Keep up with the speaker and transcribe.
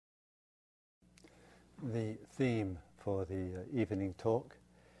The theme for the evening talk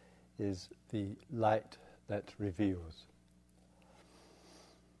is the light that reveals.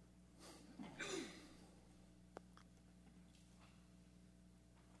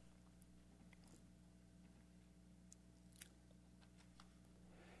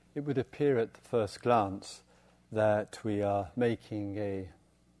 It would appear at the first glance that we are making a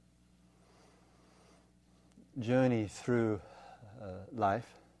journey through life,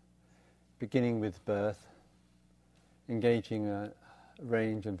 beginning with birth, engaging a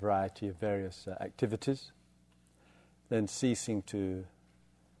range and variety of various activities, then ceasing to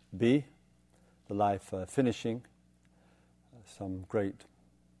be, the life finishing, some great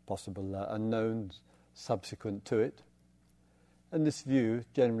possible unknowns subsequent to it. And this view,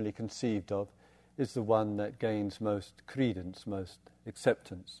 generally conceived of, is the one that gains most credence, most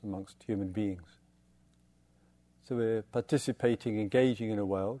acceptance amongst human beings. So we're participating, engaging in a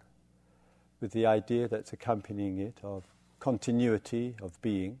world with the idea that's accompanying it of continuity of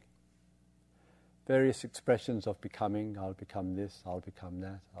being, various expressions of becoming. I'll become this, I'll become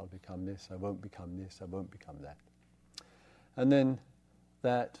that, I'll become this, I won't become this, I won't become that. And then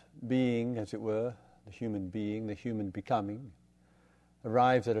that being, as it were, the human being, the human becoming,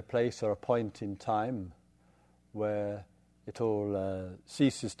 arrives at a place or a point in time where it all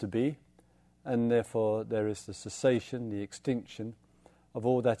ceases to be, and therefore there is the cessation, the extinction of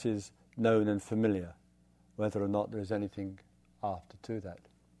all that is known and familiar, whether or not there is anything after to that.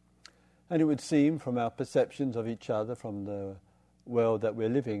 And it would seem from our perceptions of each other, from the world that we're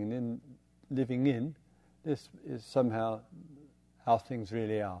living in, this is somehow how things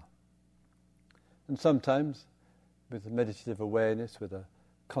really are. And sometimes, with a meditative awareness, with a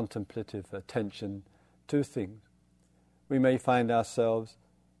contemplative attention to things, we may find ourselves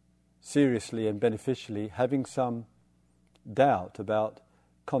seriously and beneficially having some doubt about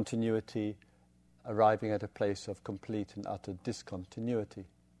continuity, arriving at a place of complete and utter discontinuity.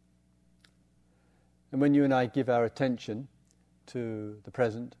 And when you and I give our attention to the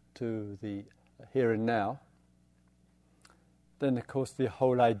present, to the here and now, then of course the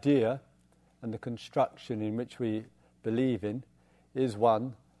whole idea and the construction in which we believe in is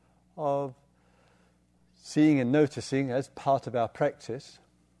one of seeing and noticing as part of our practice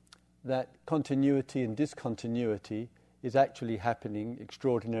that continuity and discontinuity is actually happening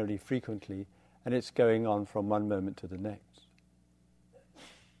extraordinarily frequently, and it's going on from one moment to the next.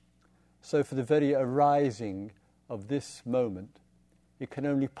 So for the very arising of this moment, it can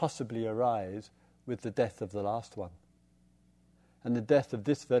only possibly arise with the death of the last one. And the death of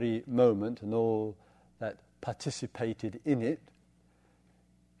this very moment and all that participated in it,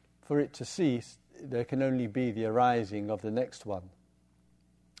 for it to cease, there can only be the arising of the next one.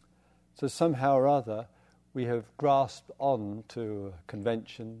 So somehow or other, we have grasped on to a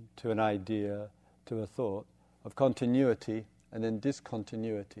convention, to an idea, to a thought of continuity and then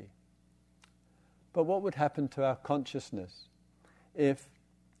discontinuity. But what would happen to our consciousness if,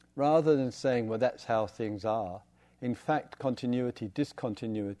 rather than saying, well, that's how things are, in fact, continuity,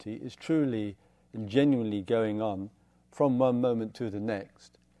 discontinuity is truly and genuinely going on from one moment to the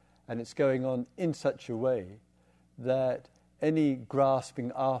next, and it's going on in such a way that any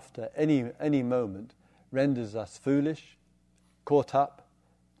grasping after any moment renders us foolish, caught up,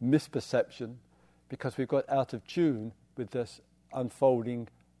 misperception, because we've got out of tune with this unfolding,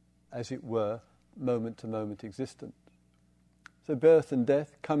 as it were, moment-to-moment existence. So birth and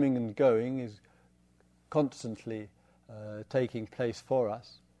death, coming and going, is constantly taking place for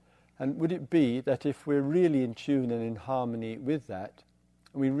us. And would it be that if we're really in tune and in harmony with that,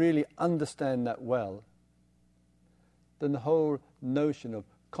 and we really understand that well, then the whole notion of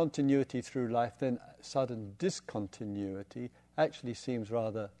continuity through life, then sudden discontinuity, actually seems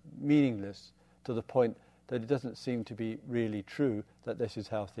rather meaningless, to the point that it doesn't seem to be really true that this is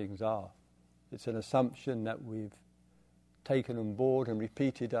how things are. It's an assumption that we've taken on board and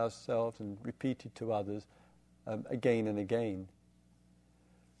repeated ourselves and repeated to others again and again.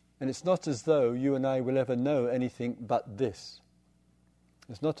 And it's not as though you and I will ever know anything but this.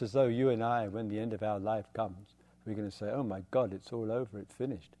 It's not as though you and I, when the end of our life comes, we're going to say, oh my God, it's all over, it's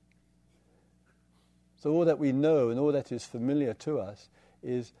finished. So all that we know and all that is familiar to us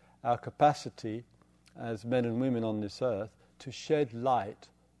is our capacity as men and women on this earth to shed light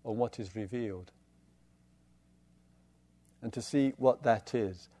on what is revealed and to see what that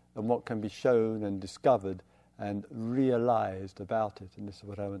is and what can be shown and discovered and realized about it. And this is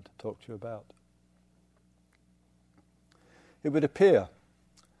what I want to talk to you about. It would appear,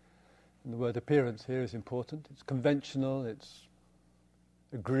 and the word appearance here is important, it's conventional, it's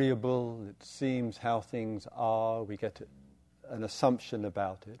agreeable, it seems how things are, we get an assumption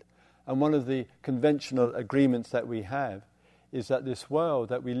about it. And one of the conventional agreements that we have is that this world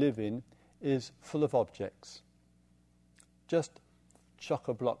that we live in is full of objects. Just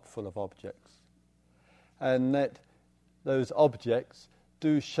chock-a-block full of objects. And that those objects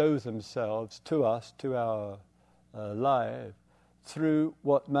do show themselves to us, to our life, through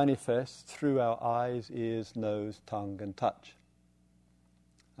what manifests through our eyes, ears, nose, tongue and touch.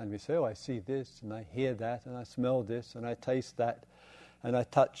 And we say, oh, I see this, and I hear that, and I smell this, and I taste that, and I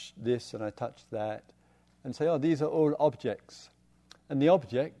touch this, and I touch that. And say, oh, these are all objects. And the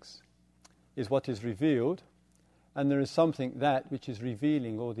objects is what is revealed, and there is something that which is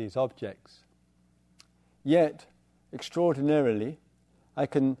revealing all these objects. Yet, extraordinarily, I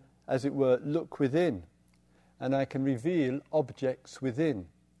can, as it were, look within, and I can reveal objects within.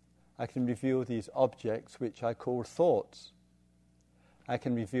 I can reveal these objects which I call thoughts. I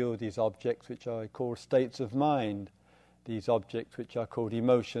can reveal these objects which I call states of mind, these objects which are called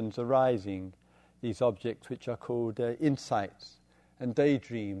emotions arising, these objects which are called insights and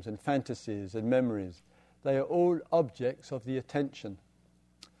daydreams and fantasies and memories. They are all objects of the attention.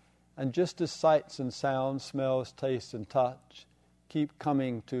 And just as sights and sounds, smells, tastes and touch keep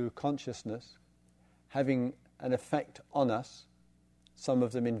coming to consciousness, having an effect on us, some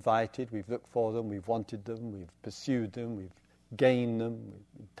of them invited, we've looked for them, we've wanted them, we've pursued them, we've gained them,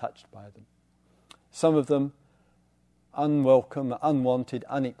 we've been touched by them. Some of them unwelcome, unwanted,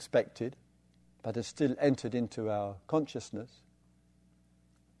 unexpected, but have still entered into our consciousness.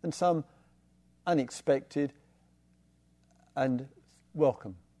 And some unexpected and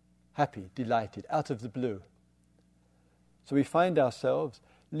welcome, happy, delighted, out of the blue. So we find ourselves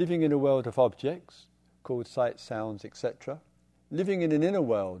living in a world of objects called sights, sounds, etc., living in an inner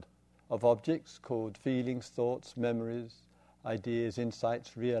world of objects called feelings, thoughts, memories, ideas,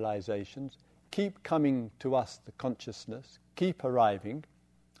 insights, realizations, keep coming to us, the consciousness, keep arriving,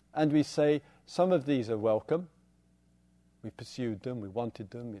 and we say some of these are welcome. We pursued them, we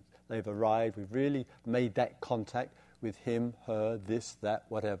wanted them, they've arrived, we've really made that contact with him, her, this, that,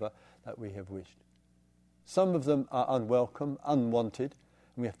 whatever that we have wished. Some of them are unwelcome, unwanted,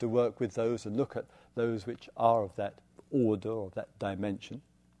 and we have to work with those and look at those which are of that order or that dimension.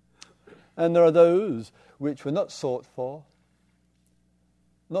 And there are those which were not sought for,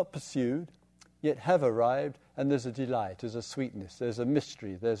 not pursued, yet have arrived, and there's a delight, there's a sweetness, there's a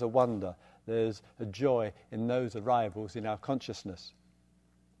mystery, there's a wonder, there's a joy in those arrivals in our consciousness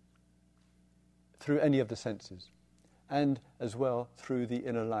through any of the senses, and as well through the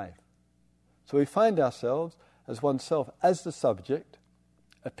inner life. So we find ourselves as oneself, as the subject,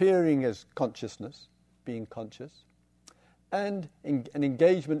 appearing as consciousness, being conscious, and an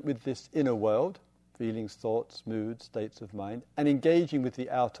engagement with this inner world, feelings, thoughts, moods, states of mind, and engaging with the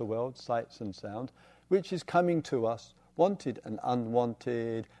outer world, sights and sound, which is coming to us, wanted and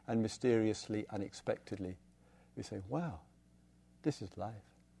unwanted, and mysteriously, unexpectedly. We say, wow, this is life.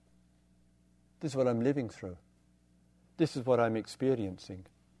 This is what I'm living through. This is what I'm experiencing.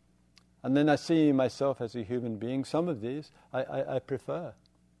 And then I see myself as a human being. Some of these I prefer.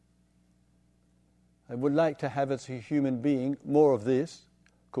 I would like to have as a human being more of this,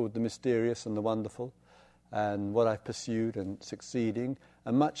 called the mysterious and the wonderful, and what I've pursued and succeeding,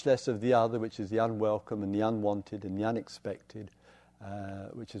 and much less of the other, which is the unwelcome and the unwanted and the unexpected,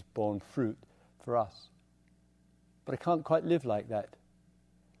 which has borne fruit for us. But I can't quite live like that.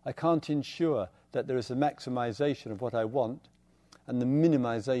 I can't ensure that there is a maximization of what I want and the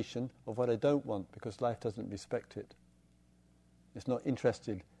minimization of what I don't want, because life doesn't respect it. It's not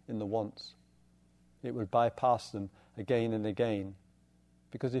interested in the wants. It will bypass them again and again.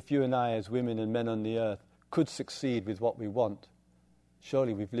 Because if you and I, as women and men on the earth, could succeed with what we want,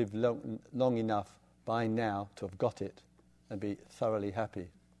 surely we've lived long enough by now to have got it and be thoroughly happy.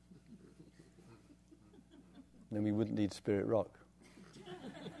 Then we wouldn't need Spirit Rock.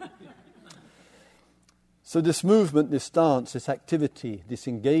 So this movement, this dance, this activity, this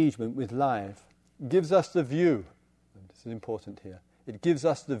engagement with life gives us the view, and this is important here, it gives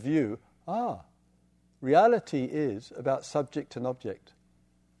us the view, reality is about subject and object.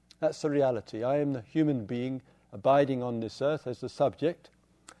 That's the reality. I am the human being abiding on this earth as the subject.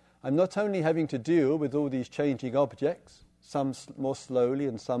 I'm not only having to deal with all these changing objects, some more slowly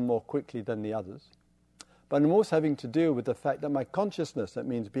and some more quickly than the others, but I'm also having to deal with the fact that my consciousness, that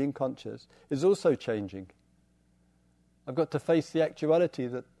means being conscious, is also changing. I've got to face the actuality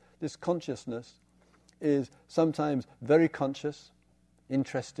that this consciousness is sometimes very conscious,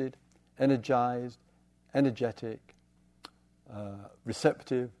 interested, energized, energetic,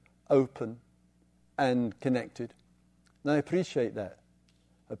 receptive, open, and connected. And I appreciate that.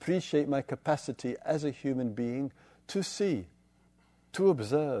 Appreciate my capacity as a human being to see, to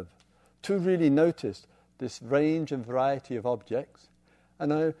observe, to really notice this range and variety of objects,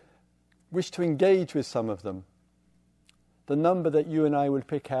 and I wish to engage with some of them. The number that you and I will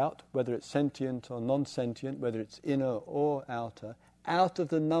pick out, whether it's sentient or non-sentient, whether it's inner or outer, out of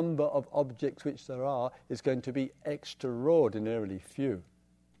the number of objects which there are, is going to be extraordinarily few.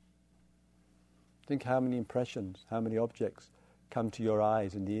 Think how many impressions, how many objects come to your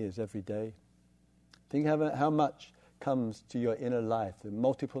eyes and ears every day. Think how much comes to your inner life, the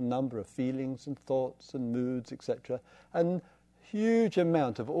multiple number of feelings and thoughts and moods, etc., and huge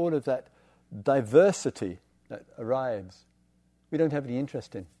amount of all of that diversity that arrives. We don't have any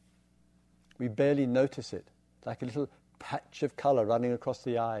interest in. We barely notice it, like a little patch of colour running across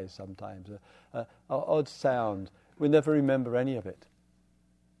the eyes sometimes, an odd sound. We never remember any of it.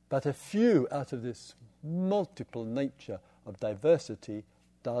 But a few out of this multiple nature of diversity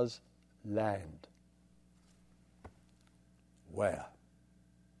does land. Where?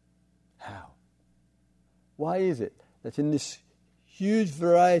 How? Why is it that in this huge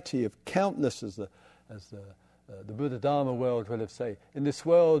variety of countless, as the Buddha Dharma world will have said, in this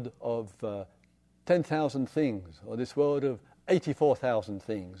world of 10,000 things, or this world of 84,000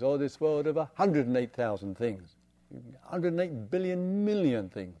 things, or this world of 108,000 things, 108 billion million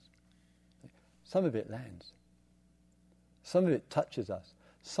things, some of it lands. Some of it touches us.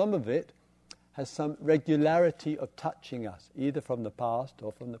 Some of it has some regularity of touching us, either from the past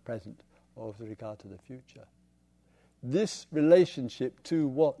or from the present or with regard to the future. This relationship to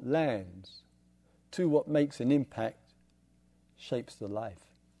what lands, to what makes an impact, shapes the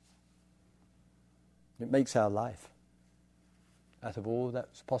life. It makes our life. Out of all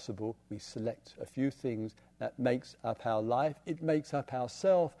that's possible, we select a few things that makes up our life. It makes up our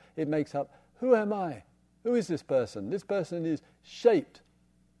self. It makes up, who am I? Who is this person? This person is shaped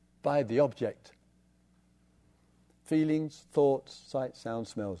by the object. Feelings, thoughts, sight, sound,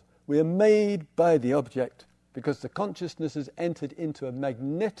 smells. We are made by the object because the consciousness has entered into a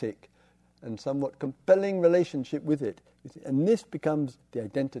magnetic and somewhat compelling relationship with it. And this becomes the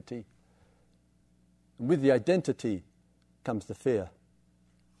identity. And with the identity comes the fear.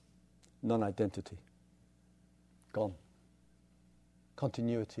 Non-identity. Gone.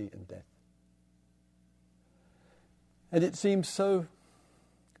 Continuity and death. And it seems so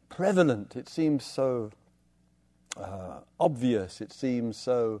prevalent, it seems so obvious, it seems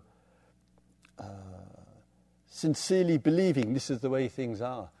so sincerely believing this is the way things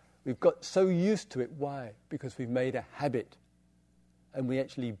are. We've got so used to it. Why? Because we've made a habit. And we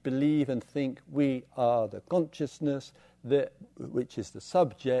actually believe and think we are the consciousness, which is the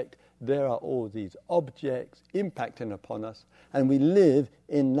subject. There are all these objects impacting upon us, and we live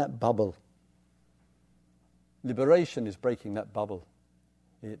in that bubble. Liberation is breaking that bubble.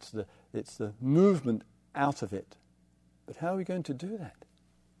 It's the movement out of it. But how are we going to do that?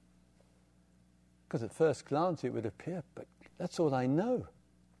 Because at first glance it would appear, but that's all I know.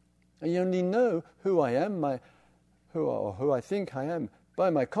 And you only know who I am, who I think I am, by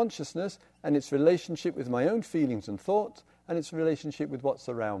my consciousness and its relationship with my own feelings and thoughts and its relationship with what's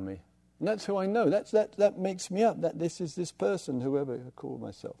around me. And that's who I know. That makes me up. That this is this person, whoever I call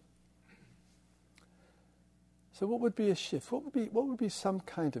myself. So what would be a shift? What would be some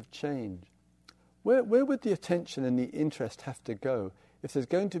kind of change? Where would the attention and the interest have to go if there's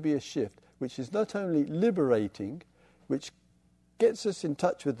going to be a shift which is not only liberating, which gets us in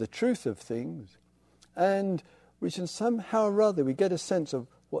touch with the truth of things, and which in somehow or other we get a sense of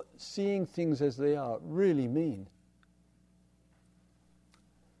what seeing things as they are really mean?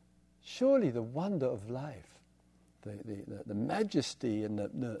 Surely the wonder of life, the majesty and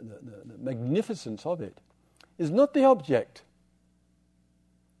the magnificence of it, is not the object.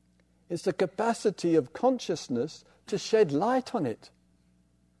 It's the capacity of consciousness to shed light on it.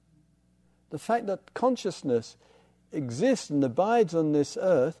 The fact that consciousness exists and abides on this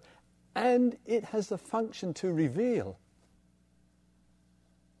earth, and it has the function to reveal.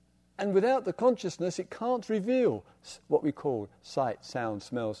 And without the consciousness, it can't reveal what we call sight, sound,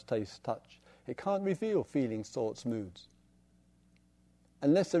 smells, taste, touch. It can't reveal feelings, thoughts, moods,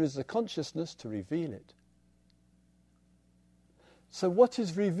 unless there is the consciousness to reveal it. So what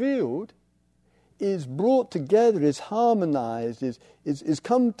is revealed is brought together, is harmonized,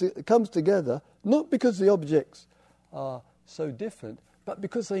 comes together, not because the objects are so different, but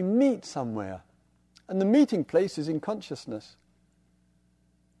because they meet somewhere. And the meeting place is in consciousness.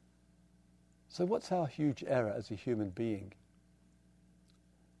 So what's our huge error as a human being?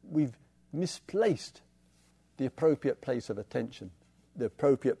 We've misplaced the appropriate place of attention, the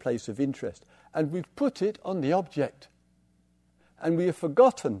appropriate place of interest, and we've put it on the object. And we have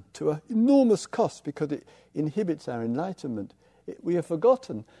forgotten, to an enormous cost, because it inhibits our enlightenment, We have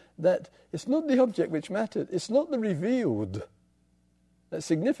forgotten that it's not the object which matters. It's not the revealed that's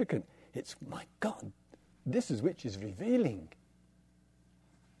significant. It's, my God, this is which is revealing.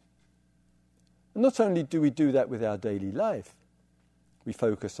 And not only do we do that with our daily life, we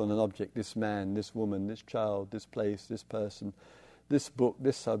focus on an object, this man, this woman, this child, this place, this person, this book,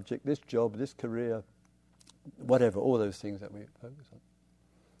 this subject, this job, this career, whatever, all those things that we focus on.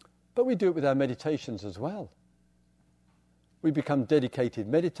 But we do it with our meditations as well. We become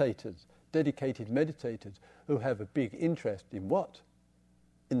dedicated meditators who have a big interest in what?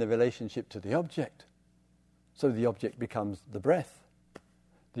 In the relationship to the object. So the object becomes the breath.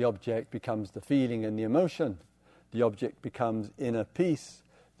 The object becomes the feeling and the emotion. The object becomes inner peace.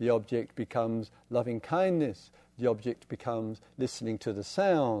 The object becomes loving kindness. The object becomes listening to the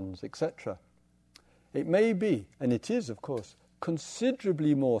sounds, etc. It may be, and it is, of course,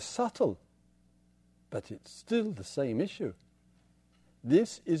 considerably more subtle, but it's still the same issue.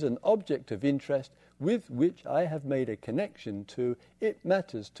 This is an object of interest with which I have made a connection to. It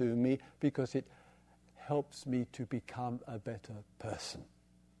matters to me because it helps me to become a better person.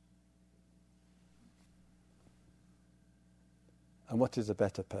 And what is a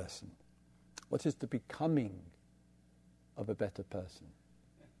better person? What is the becoming of a better person?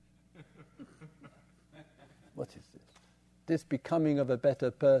 What is this? This becoming of a better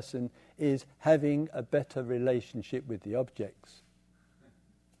person is having a better relationship with the objects.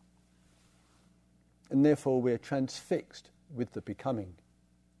 And therefore we're transfixed with the becoming.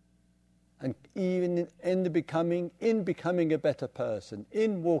 And even in becoming a better person,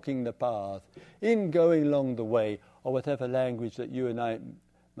 in walking the path, in going along the way, or whatever language that you and I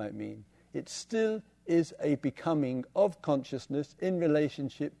might mean, it still is a becoming of consciousness in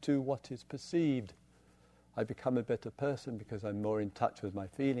relationship to what is perceived. I become a better person because I'm more in touch with my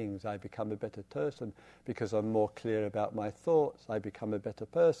feelings. I become a better person because I'm more clear about my thoughts. I become a better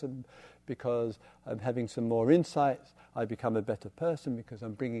person because I'm having some more insights. I become a better person because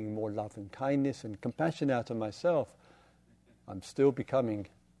I'm bringing more love and kindness and compassion out of myself. I'm still becoming.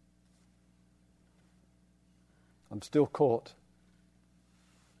 I'm still caught.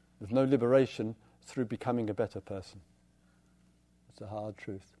 There's no liberation through becoming a better person. It's a hard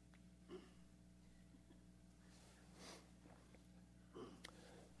truth.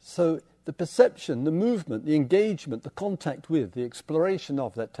 So the perception, the movement, the engagement, the contact with, the exploration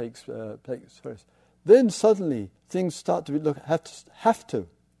of that takes first. Then suddenly things start to have to,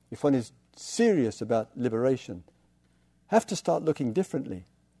 if one is serious about liberation, have to start looking differently.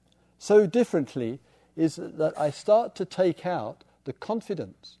 So differently is that I start to take out the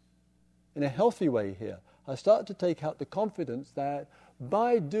confidence, in a healthy way here. I start to take out the confidence that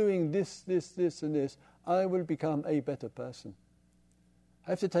by doing this, and this, I will become a better person.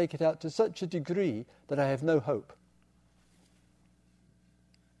 I have to take it out to such a degree that I have no hope.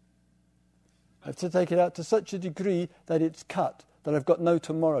 I have to take it out to such a degree that it's cut, that I've got no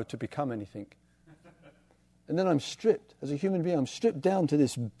tomorrow to become anything. And then I'm stripped, as a human being, I'm stripped down to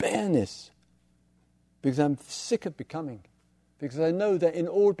this bareness because I'm sick of becoming. Because I know that in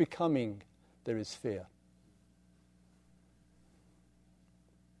all becoming there is fear.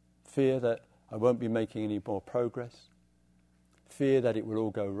 Fear that I won't be making any more progress. Fear that it will all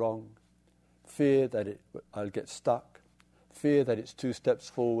go wrong. Fear that I'll get stuck. Fear that it's 2 steps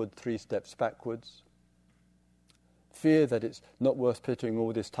forward, 3 steps backwards. Fear that it's not worth putting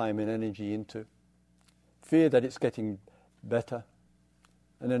all this time and energy into. Fear that it's getting better.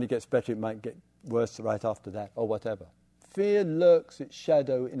 And then it gets better, it might get worse right after that, or whatever. Fear lurks its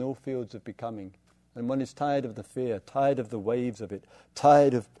shadow in all fields of becoming. And one is tired of the fear, tired of the waves of it,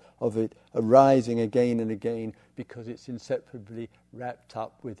 tired of it arising again and again, because it's inseparably wrapped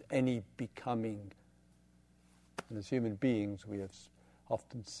up with any becoming. And as human beings, we have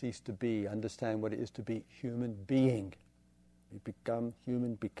often ceased to understand what it is to be human being. We become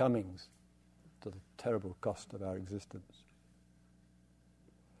human becomings to the terrible cost of our existence.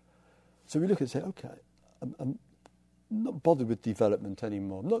 So we look and say, okay, I'm not bothered with development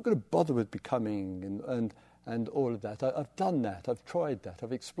anymore. I'm not going to bother with becoming and all of that. I've done that. I've tried that.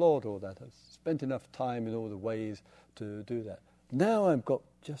 I've explored all that. I've spent enough time in all the ways to do that. Now I've got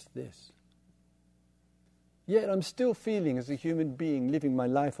just this. Yet I'm still feeling, as a human being living my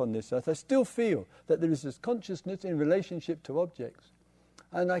life on this earth, I still feel that there is this consciousness in relationship to objects.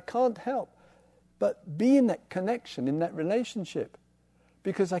 And I can't help but be in that connection, in that relationship,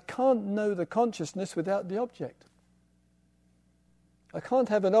 because I can't know the consciousness without the object. I can't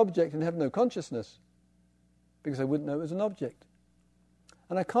have an object and have no consciousness, because I wouldn't know it was an object.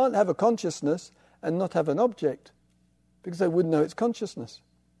 And I can't have a consciousness and not have an object, because I wouldn't know it's consciousness.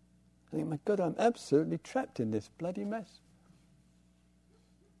 I think, my God, I'm absolutely trapped in this bloody mess.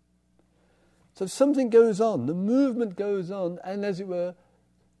 So something goes on, the movement goes on, and as it were,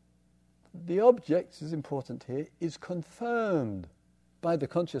 the object, is important here, is confirmed by the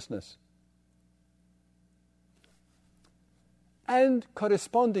consciousness. And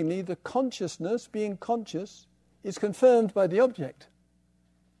correspondingly, the consciousness, being conscious, is confirmed by the object.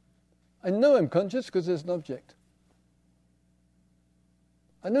 I know I'm conscious because there's an object.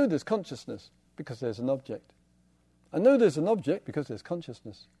 I know there's consciousness because there's an object. I know there's an object because there's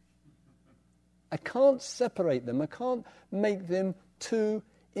consciousness. I can't separate them. I can't make them two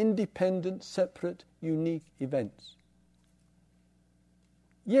independent, separate, unique events.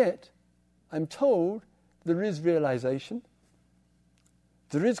 Yet, I'm told there is realization,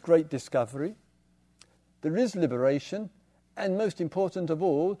 there is great discovery, there is liberation, and most important of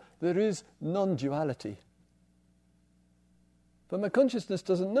all, there is non-duality. But my consciousness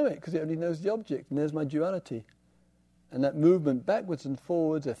doesn't know it because it only knows the object, and there's my duality. And that movement backwards and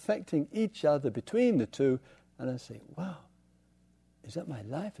forwards affecting each other between the two, and I say, wow, is that my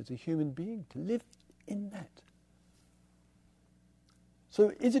life as a human being, to live in that?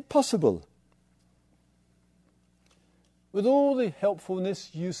 So is it possible, with all the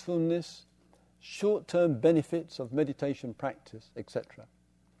helpfulness, usefulness, short-term benefits of meditation practice, etc.,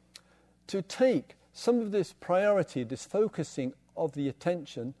 to take some of this priority, this focusing of the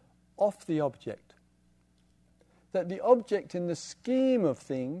attention off the object? That the object in the scheme of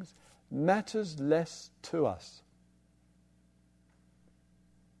things matters less to us.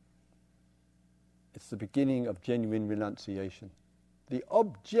 It's the beginning of genuine renunciation. The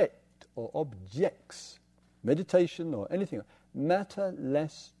object or objects, meditation or anything, matter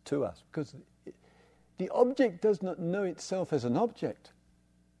less to us because the object does not know itself as an object.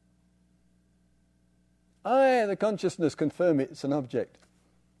 I, the consciousness, confirm it's an object.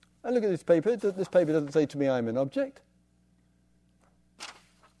 I look at this paper. This paper doesn't say to me I'm an object.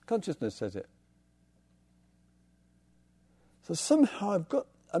 Consciousness says it. So somehow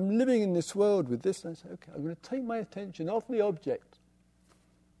I'm living in this world with this, and I say, okay, I'm going to take my attention off the object.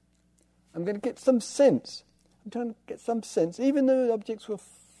 I'm going to get some sense. I'm trying to get some sense, even though the objects were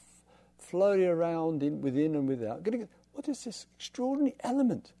flurry around within and without. I'm going to get, what is this extraordinary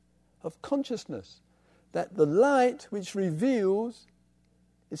element of consciousness? That the light which reveals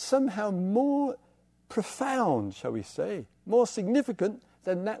is somehow more profound, shall we say, more significant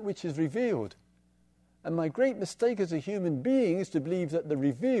than that which is revealed. And my great mistake as a human being is to believe that the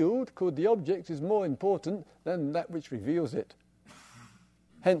revealed, called the object, is more important than that which reveals it.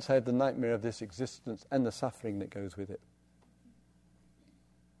 Hence I have the nightmare of this existence and the suffering that goes with it.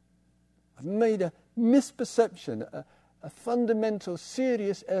 I've made a misperception, a fundamental,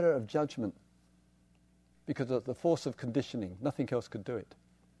 serious error of judgment because of the force of conditioning. Nothing else could do it.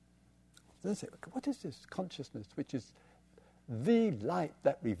 Then I say, what is this consciousness, which is the light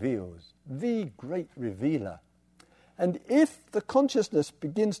that reveals, the great revealer? And if the consciousness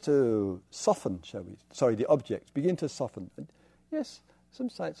begins to soften, the objects begin to soften, and yes,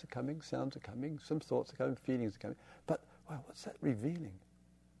 some sights are coming, sounds are coming, some thoughts are coming, feelings are coming, but wow, what's that revealing?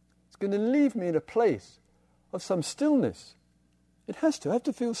 It's going to leave me in a place of some stillness. It has to. I have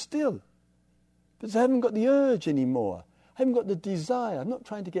to feel still. Because I haven't got the urge anymore. I haven't got the desire. I'm not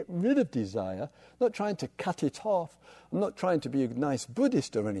trying to get rid of desire. I'm not trying to cut it off. I'm not trying to be a nice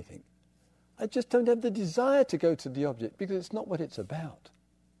Buddhist or anything. I just don't have the desire to go to the object because it's not what it's about.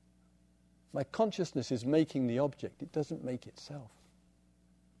 My consciousness is making the object. It doesn't make itself.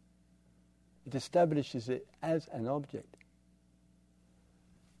 It establishes it as an object.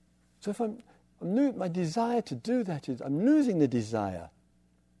 So if my desire to do that is, I'm losing the desire.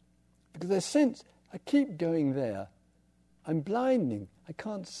 Because I sense, I keep going there. I'm blinding. I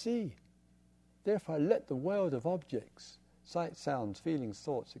can't see. Therefore, I let the world of objects, sight, sounds, feelings,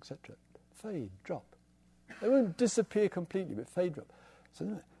 thoughts, etc., fade, drop. They won't disappear completely, but fade, drop.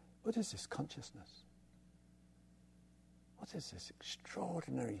 So what is this consciousness? What is this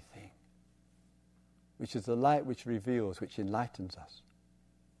extraordinary thing? Which is the light which reveals, which enlightens us.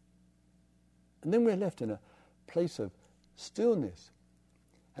 And then we're left in a place of stillness,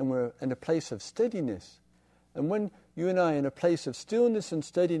 and we're in a place of steadiness. And when you and I are in a place of stillness and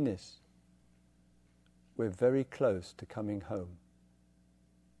steadiness, we're very close to coming home.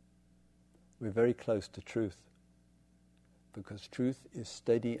 We're very close to truth. Because truth is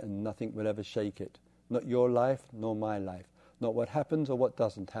steady and nothing will ever shake it. Not your life, nor my life. Not what happens or what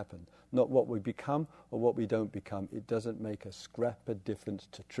doesn't happen. Not what we become or what we don't become. It doesn't make a scrap of difference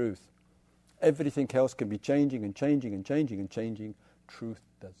to truth. Everything else can be changing and changing and changing and changing. Truth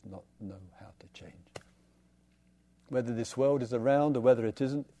does not know how to change. Whether this world is around or whether it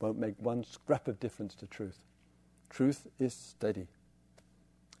isn't, won't make one scrap of difference to truth. Truth is steady.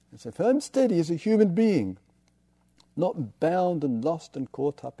 And so if I'm steady as a human being, not bound and lost and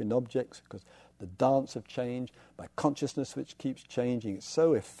caught up in objects because the dance of change, my consciousness which keeps changing, it's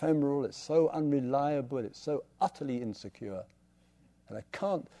so ephemeral, it's so unreliable, it's so utterly insecure, and I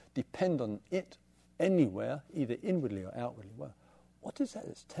can't depend on it anywhere, either inwardly or outwardly. Well, what is that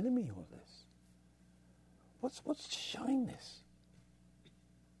that's telling me all this? What's showing this?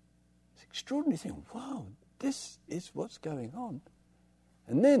 It's extraordinary thing. Wow, this is what's going on.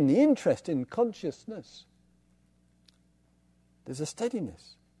 And then the interest in consciousness. There's a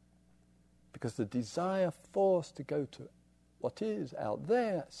steadiness. Because the desire force to go to what is out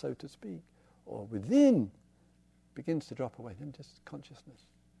there, so to speak, or within, begins to drop away. Then just consciousness.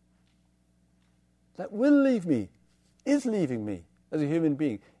 That will leave me, is leaving me as a human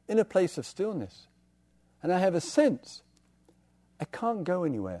being in a place of stillness. And I have a sense I can't go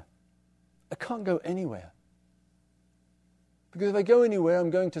anywhere. I can't go anywhere. Because if I go anywhere, I'm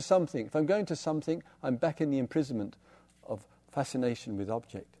going to something. If I'm going to something, I'm back in the imprisonment of fascination with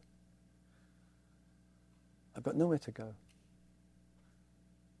object. I've got nowhere to go.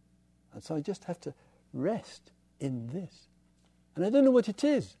 And so I just have to rest in this. And I don't know what it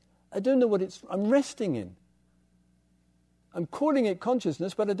is. I don't know what I'm resting in. I'm calling it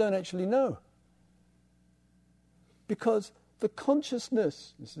consciousness, but I don't actually know. Because the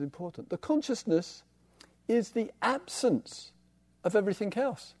consciousness, this is important, the consciousness is the absence of everything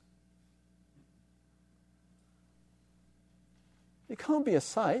else. It can't be a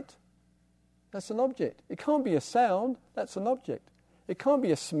sight, that's an object. It can't be a sound, that's an object. It can't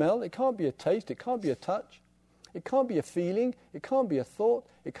be a smell, it can't be a taste, it can't be a touch. It can't be a feeling, it can't be a thought,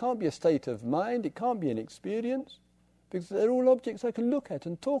 it can't be a state of mind, it can't be an experience. Because they're all objects I can look at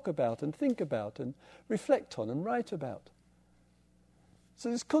and talk about and think about and reflect on and write about. So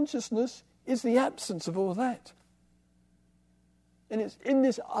this consciousness is the absence of all that. And it's in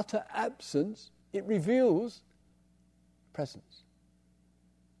this utter absence, it reveals presence.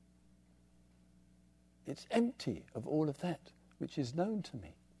 It's empty of all of that which is known to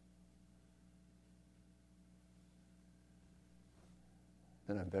me.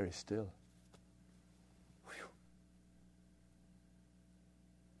 Then I'm very still. Whew.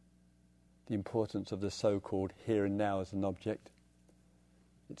 The importance of the so-called here and now as an object.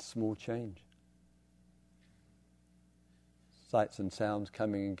 It's small change. Sights and sounds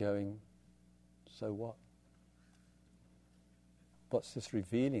coming and going. So what? What's this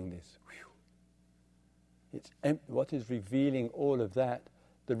revealing this? Whew. It's what is revealing all of that?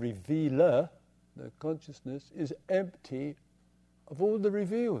 The revealer, the consciousness, is empty of all the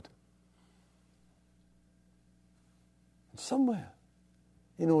revealed. And somewhere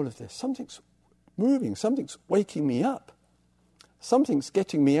in all of this, something's moving, something's waking me up. Something's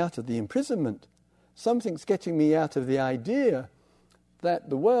getting me out of the imprisonment. Something's getting me out of the idea that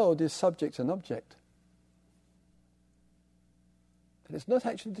the world is subject and object. That it's not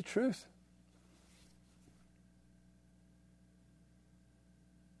actually the truth.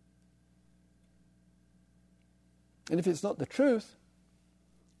 And if it's not the truth,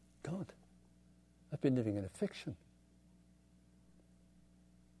 God, I've been living in a fiction.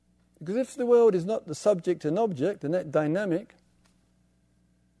 Because if the world is not the subject and object, and that dynamic,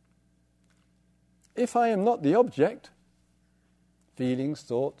 if I am not the object, feelings,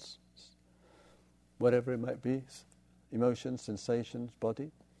 thoughts, whatever it might be, emotions, sensations,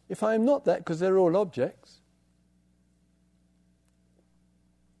 body, if I am not that because they're all objects,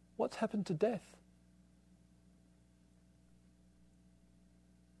 what's happened to death?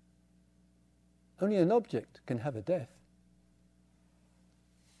 Only an object can have a death.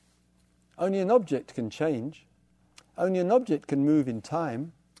 Only an object can change. Only an object can move in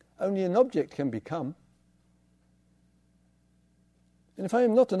time. Only an object can become. And if I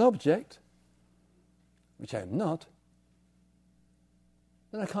am not an object, which I am not,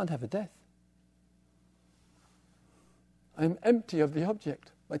 then I can't have a death. I am empty of the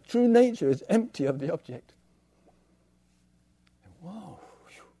object. My true nature is empty of the object. Whoa.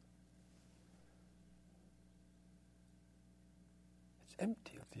 It's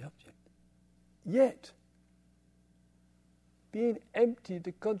empty of the object. Yet, being empty,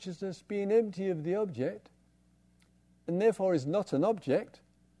 the consciousness being empty of the object, and therefore is not an object,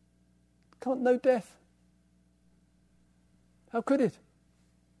 can't know death. How could it?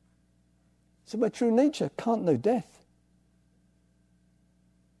 So my true nature can't know death.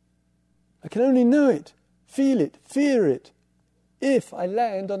 I can only know it, feel it, fear it, if I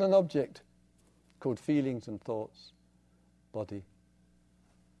land on an object called feelings and thoughts, body.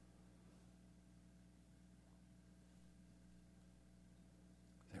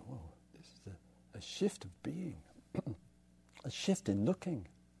 Whoa, this is a shift of being, a shift in looking.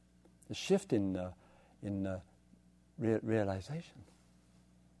 the shift in realization.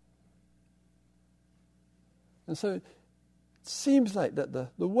 And so it seems like that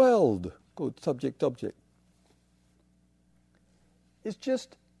the world, called subject-object, is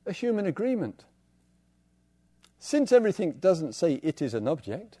just a human agreement. Since everything doesn't say it is an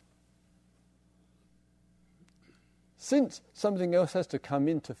object, since something else has to come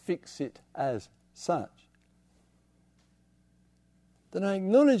in to fix it as such, then I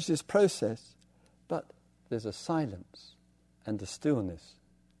acknowledge this process, but there's a silence and a stillness.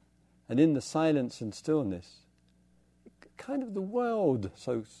 And in the silence and stillness, kind of the world,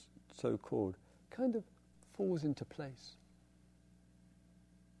 so-called, kind of falls into place.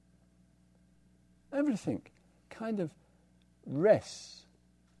 Everything kind of rests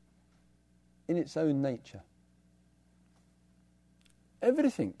in its own nature.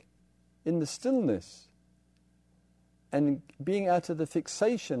 Everything in the stillness and being out of the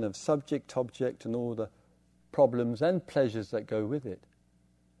fixation of subject-object and all the problems and pleasures that go with it,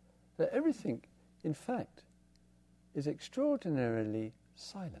 that everything, in fact, is extraordinarily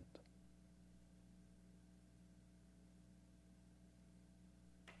silent.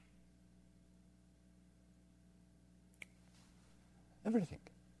 Everything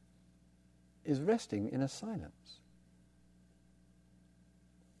is resting in a silence.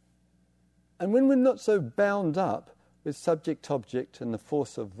 And when we're not so bound up with subject-object and the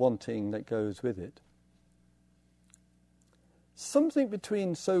force of wanting that goes with it, something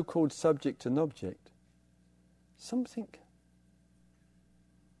between so-called subject and object, something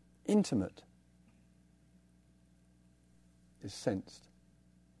intimate is sensed.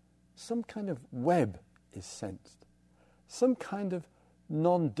 Some kind of web is sensed. Some kind of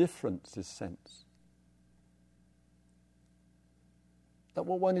non-difference is sensed. That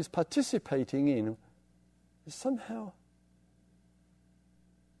what one is participating in is somehow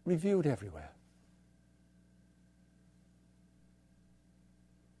revealed everywhere.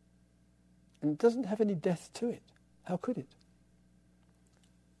 And it doesn't have any death to it. How could it?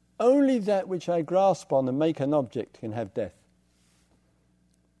 Only that which I grasp on and make an object can have death.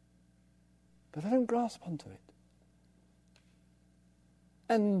 But I don't grasp onto it.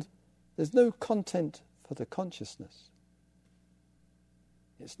 And there's no content for the consciousness.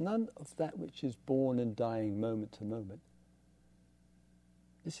 It's none of that which is born and dying moment to moment.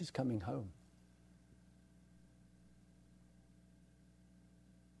 This is coming home.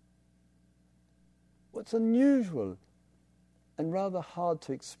 What's unusual and rather hard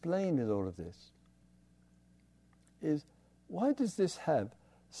to explain with all of this is, why does this have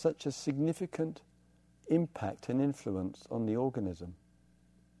such a significant impact and influence on the organism?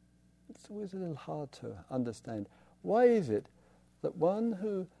 It's always a little hard to understand. Why is it that one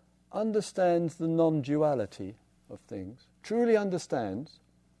who understands the non-duality of things, truly understands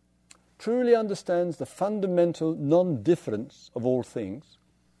the fundamental non-difference of all things,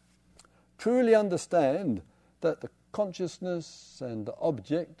 truly understand that the consciousness and the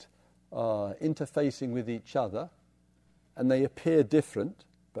object are interfacing with each other and they appear different,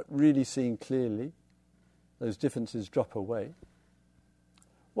 but really seeing clearly, those differences drop away?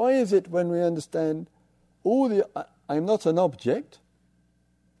 Why is it when we understand I'm not an object,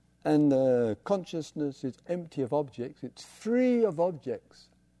 and consciousness is empty of objects, it's free of objects.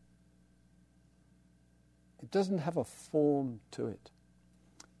 It doesn't have a form to it.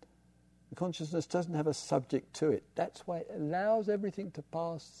 The consciousness doesn't have a subject to it. That's why it allows everything to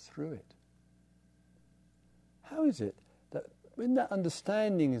pass through it. How is it that when that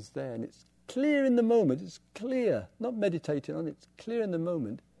understanding is there and it's clear in the moment, it's clear, not meditating on it, it's clear in the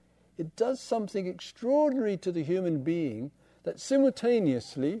moment, it does something extraordinary to the human being, that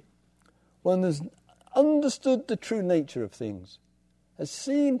simultaneously one has understood the true nature of things, has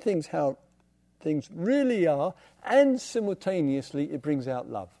seen things how things really are, and simultaneously it brings out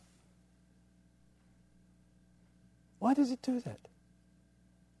love. Why does it do that?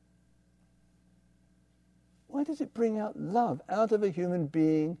 Why does it bring out love out of a human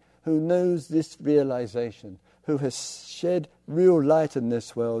being who knows this realization, who has shed real light in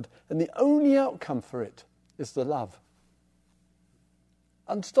this world, and the only outcome for it is the love?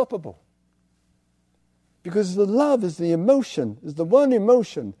 Unstoppable. Because the love is the emotion, is the one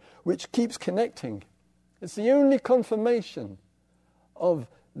emotion which keeps connecting. It's the only confirmation of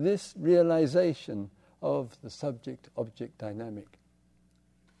this realization of the subject-object dynamic,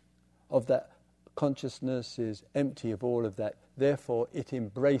 of that consciousness is empty of all of that, therefore it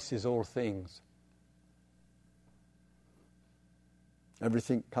embraces all things.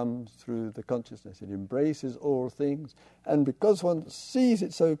 Everything comes through the consciousness. It embraces all things. And because one sees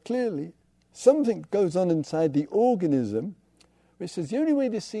it so clearly, something goes on inside the organism which says the only way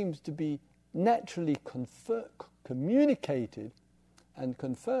this seems to be naturally communicated and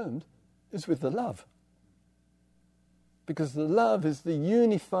confirmed is with the love. Because the love is the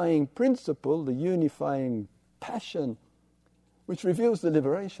unifying principle, the unifying passion, which reveals the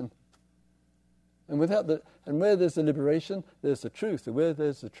liberation. And where there's the liberation, there's the truth. And where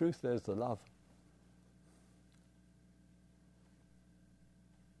there's the truth, there's the love.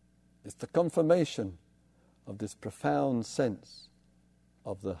 It's the confirmation of this profound sense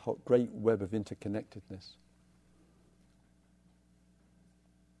of the great web of interconnectedness.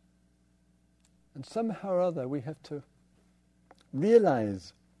 And somehow or other we have to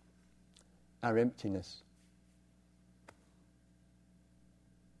realize our emptiness.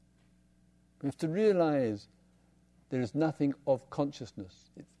 We have to realize there is nothing of consciousness.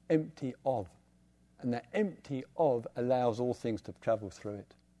 It's empty of. And that empty of allows all things to travel through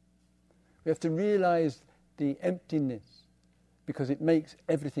it. We have to realize the emptiness because it makes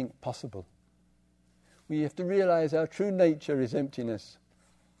everything possible. We have to realize our true nature is emptiness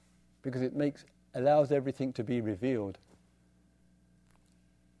because it allows everything to be revealed.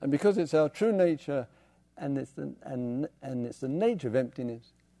 And because it's our true nature and it's the nature of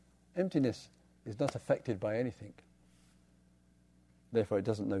emptiness, emptiness is not affected by anything. Therefore it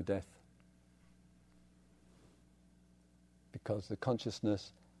doesn't know death. Because the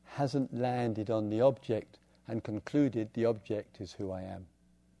consciousness hasn't landed on the object and concluded the object is who I am.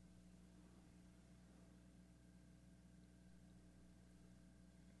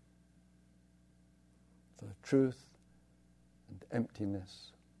 So truth and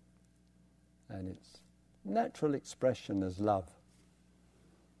emptiness and its natural expression as love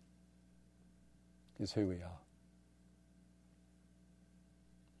is who we are.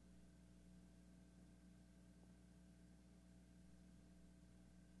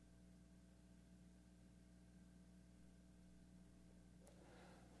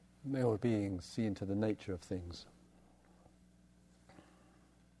 May all beings see into the nature of things.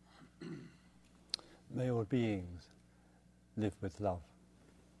 May all beings live with love.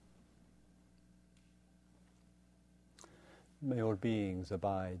 May all beings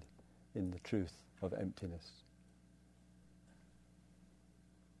abide in the truth of emptiness.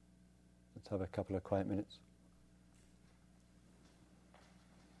 Let's have a couple of quiet minutes.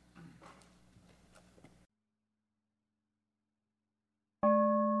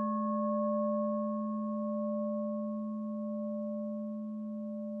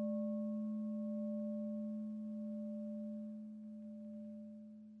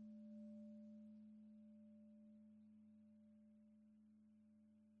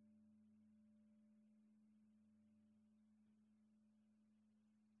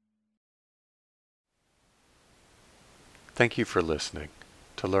 Thank you for listening.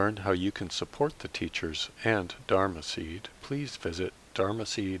 To learn how you can support the teachers and Dharma Seed, please visit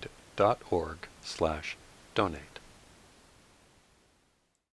dharmaseed.org/donate.